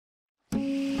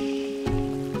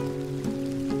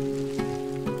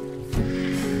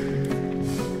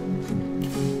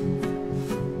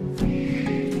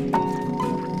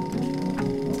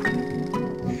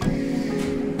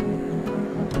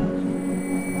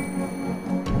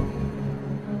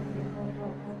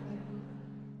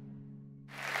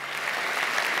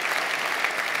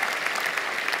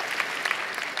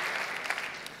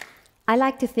I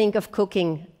like to think of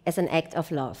cooking as an act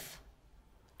of love.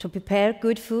 To prepare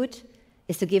good food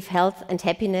is to give health and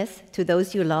happiness to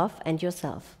those you love and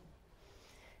yourself.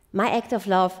 My act of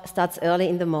love starts early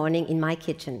in the morning in my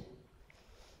kitchen.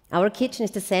 Our kitchen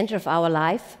is the center of our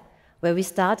life, where we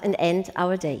start and end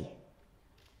our day.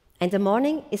 And the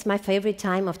morning is my favorite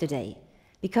time of the day,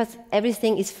 because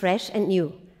everything is fresh and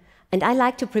new, and I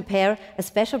like to prepare a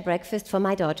special breakfast for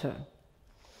my daughter.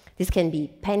 This can be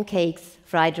pancakes,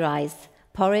 fried rice,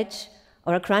 porridge,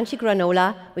 or a crunchy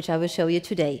granola, which I will show you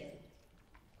today.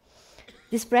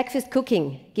 This breakfast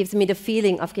cooking gives me the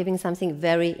feeling of giving something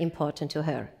very important to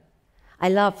her. I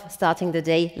love starting the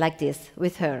day like this,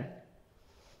 with her.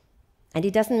 And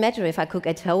it doesn't matter if I cook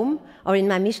at home or in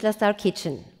my Michelin star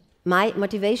kitchen. My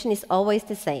motivation is always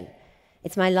the same.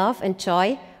 It's my love and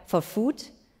joy for food,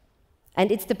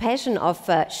 and it's the passion of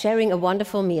sharing a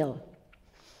wonderful meal.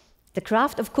 The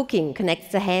craft of cooking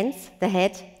connects the hands, the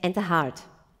head, and the heart.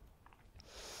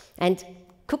 And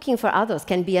cooking for others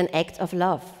can be an act of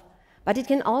love, but it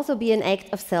can also be an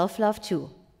act of self-love too.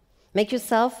 Make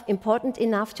yourself important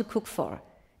enough to cook for,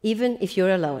 even if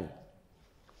you're alone.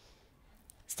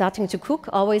 Starting to cook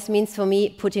always means for me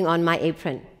putting on my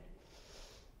apron.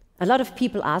 A lot of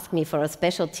people ask me for a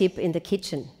special tip in the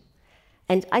kitchen,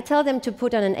 and I tell them to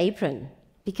put on an apron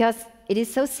because it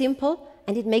is so simple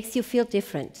and it makes you feel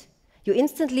different. You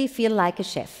instantly feel like a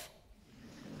chef.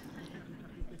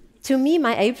 To me,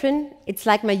 my apron, it's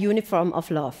like my uniform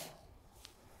of love.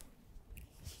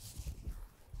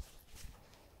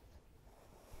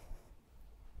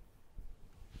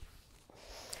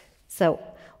 So,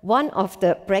 one of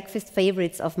the breakfast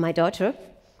favorites of my daughter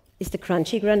is the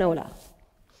crunchy granola.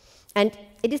 And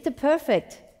it is the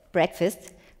perfect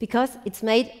breakfast because it's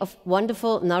made of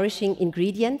wonderful, nourishing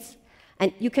ingredients,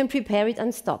 and you can prepare it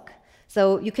on stock.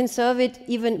 So you can serve it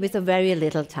even with a very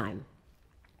little time.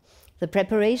 The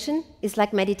preparation is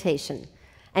like meditation,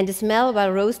 and the smell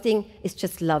while roasting is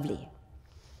just lovely.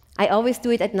 I always do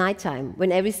it at nighttime,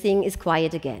 when everything is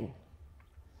quiet again.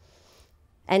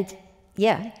 And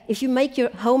yeah, if you make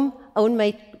your own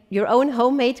homemade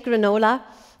granola,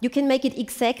 you can make it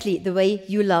exactly the way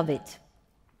you love it.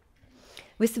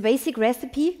 With the basic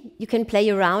recipe, you can play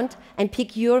around and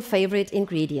pick your favorite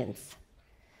ingredients.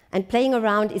 And playing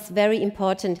around is very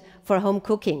important for home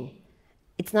cooking.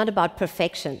 It's not about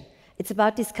perfection. It's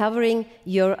about discovering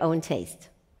your own taste.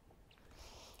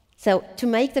 So, to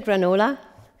make the granola,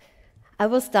 I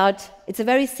will start. It's a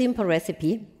very simple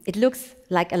recipe. It looks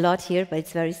like a lot here, but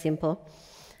it's very simple.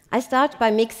 I start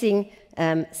by mixing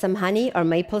some honey or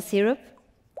maple syrup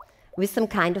with some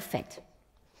kind of fat.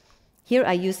 Here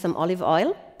I use some olive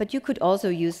oil, but you could also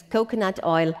use coconut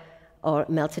oil or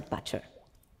melted butter.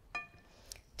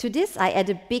 To this I add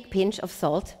a big pinch of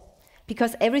salt,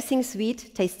 because everything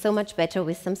sweet tastes so much better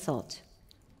with some salt.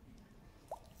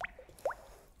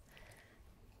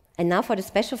 And now for the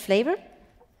special flavor,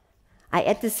 I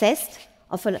add the zest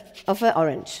of an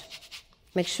orange.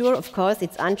 Make sure, of course,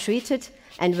 it's untreated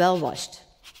and well washed.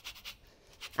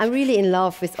 I'm really in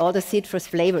love with all the citrus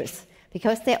flavors,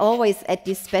 because they always add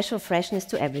this special freshness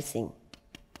to everything.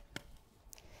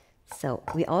 So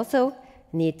we also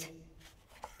need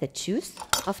the juice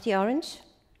of the orange,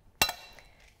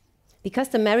 because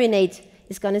the marinade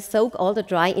is going to soak all the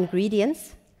dry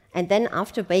ingredients, and then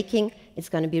after baking, it's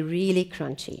going to be really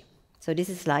crunchy. So this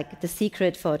is like the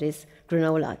secret for this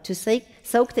granola, to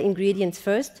soak the ingredients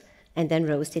first and then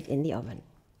roast it in the oven.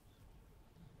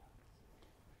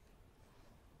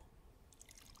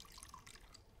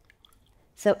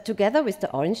 So together with the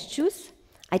orange juice,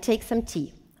 I take some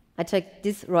tea. I take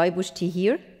this rooibos tea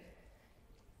here.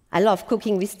 I love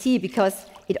cooking with tea because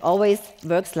it always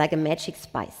works like a magic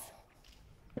spice.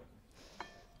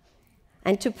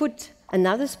 And to put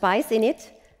another spice in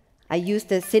it, I use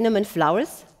the cinnamon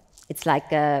flowers. It's like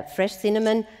fresh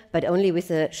cinnamon, but only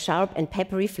with a sharp and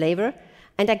peppery flavor.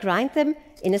 And I grind them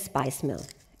in a spice mill.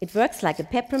 It works like a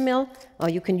pepper mill, or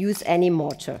you can use any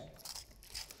mortar.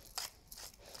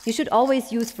 You should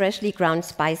always use freshly ground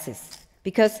spices,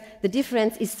 because the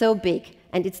difference is so big,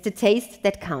 and it's the taste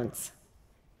that counts.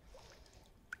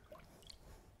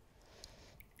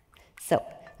 So,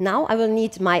 now I will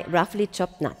need my roughly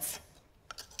chopped nuts.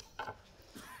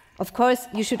 Of course,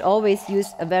 you should always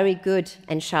use a very good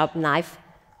and sharp knife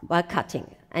while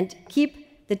cutting, and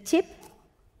keep the tip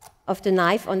of the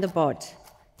knife on the board.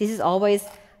 This is always,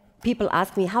 people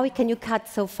ask me, how can you cut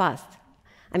so fast?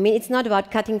 I mean, it's not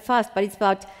about cutting fast, but it's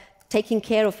about taking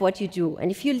care of what you do. And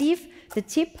if you leave the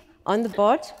tip on the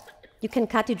board, you can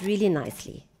cut it really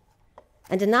nicely.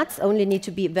 And the nuts only need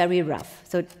to be very rough.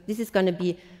 So this is going to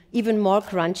be even more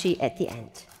crunchy at the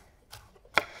end.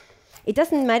 It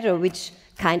doesn't matter which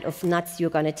kind of nuts you're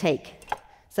going to take.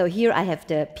 So here I have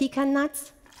the pecan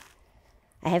nuts,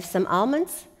 I have some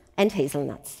almonds and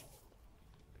hazelnuts.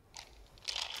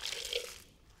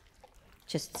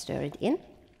 Just stir it in.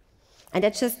 And I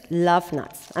just love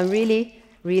nuts. I'm really,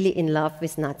 really in love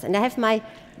with nuts. And I have my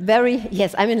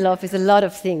yes, I'm in love with a lot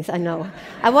of things, I know.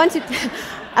 I wanted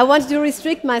to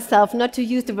restrict myself not to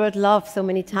use the word love so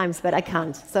many times, but I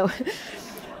can't. So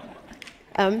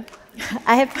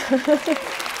I have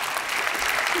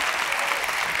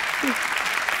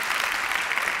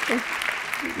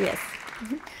yes.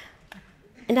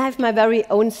 And I have my very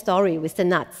own story with the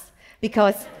nuts,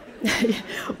 because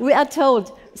we are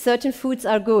told certain foods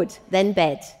are good, then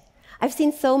bad. I've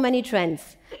seen so many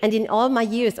trends, and in all my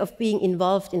years of being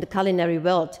involved in the culinary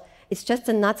world, it's just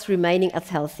the nuts remaining as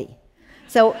healthy.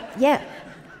 So, yeah.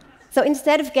 So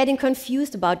instead of getting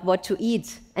confused about what to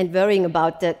eat and worrying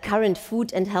about the current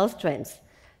food and health trends,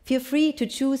 feel free to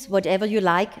choose whatever you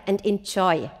like and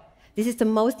enjoy. This is the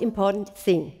most important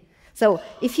thing. So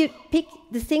if you pick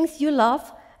the things you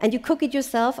love and you cook it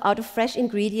yourself out of fresh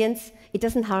ingredients, it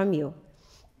doesn't harm you.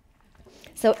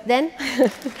 So then,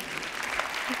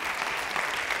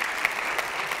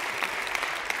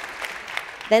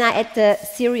 then I add the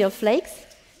cereal flakes.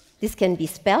 This can be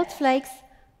spelt flakes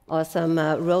or some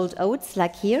rolled oats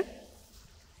like here.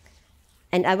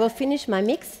 And I will finish my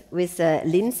mix with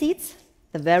linseeds,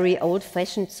 the very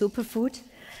old-fashioned superfood,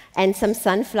 and some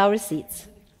sunflower seeds.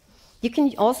 You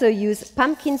can also use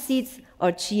pumpkin seeds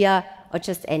or chia, or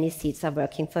just any seeds are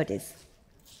working for this.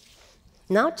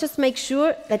 Now just make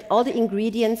sure that all the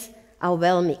ingredients are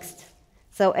well mixed.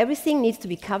 So everything needs to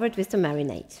be covered with the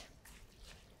marinade.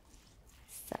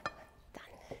 So,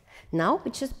 done. Now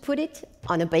we just put it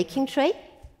on a baking tray.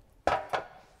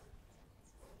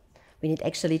 We need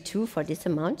actually 2 for this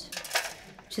amount.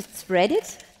 Just spread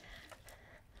it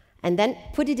and then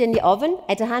put it in the oven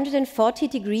at 140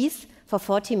 degrees for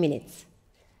 40 minutes.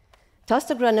 Toast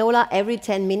the granola every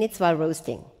 10 minutes while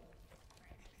roasting.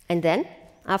 And then,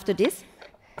 after this,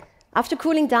 after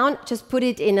cooling down, just put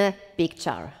it in a big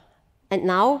jar. And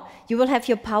now you will have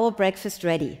your power breakfast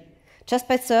ready, just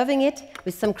by serving it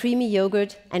with some creamy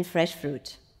yogurt and fresh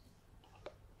fruit.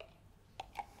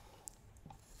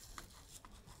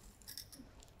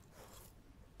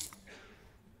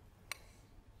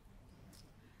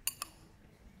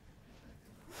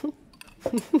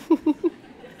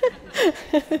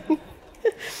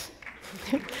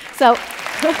 So,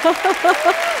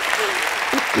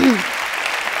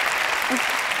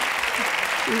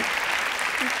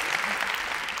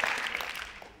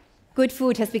 good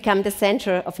food has become the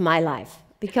center of my life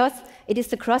because it is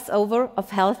the crossover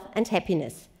of health and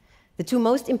happiness, the 2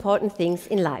 most important things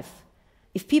in life.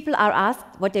 If people are asked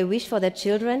what they wish for their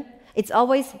children, it's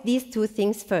always these 2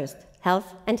 things first,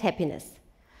 health and happiness.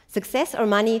 Success or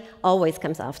money always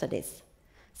comes after this.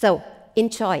 So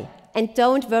enjoy and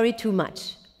don't worry too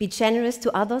much. Be generous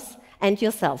to others and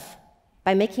yourself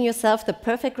by making yourself the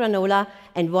perfect granola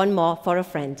and one more for a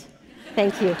friend.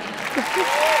 Thank you.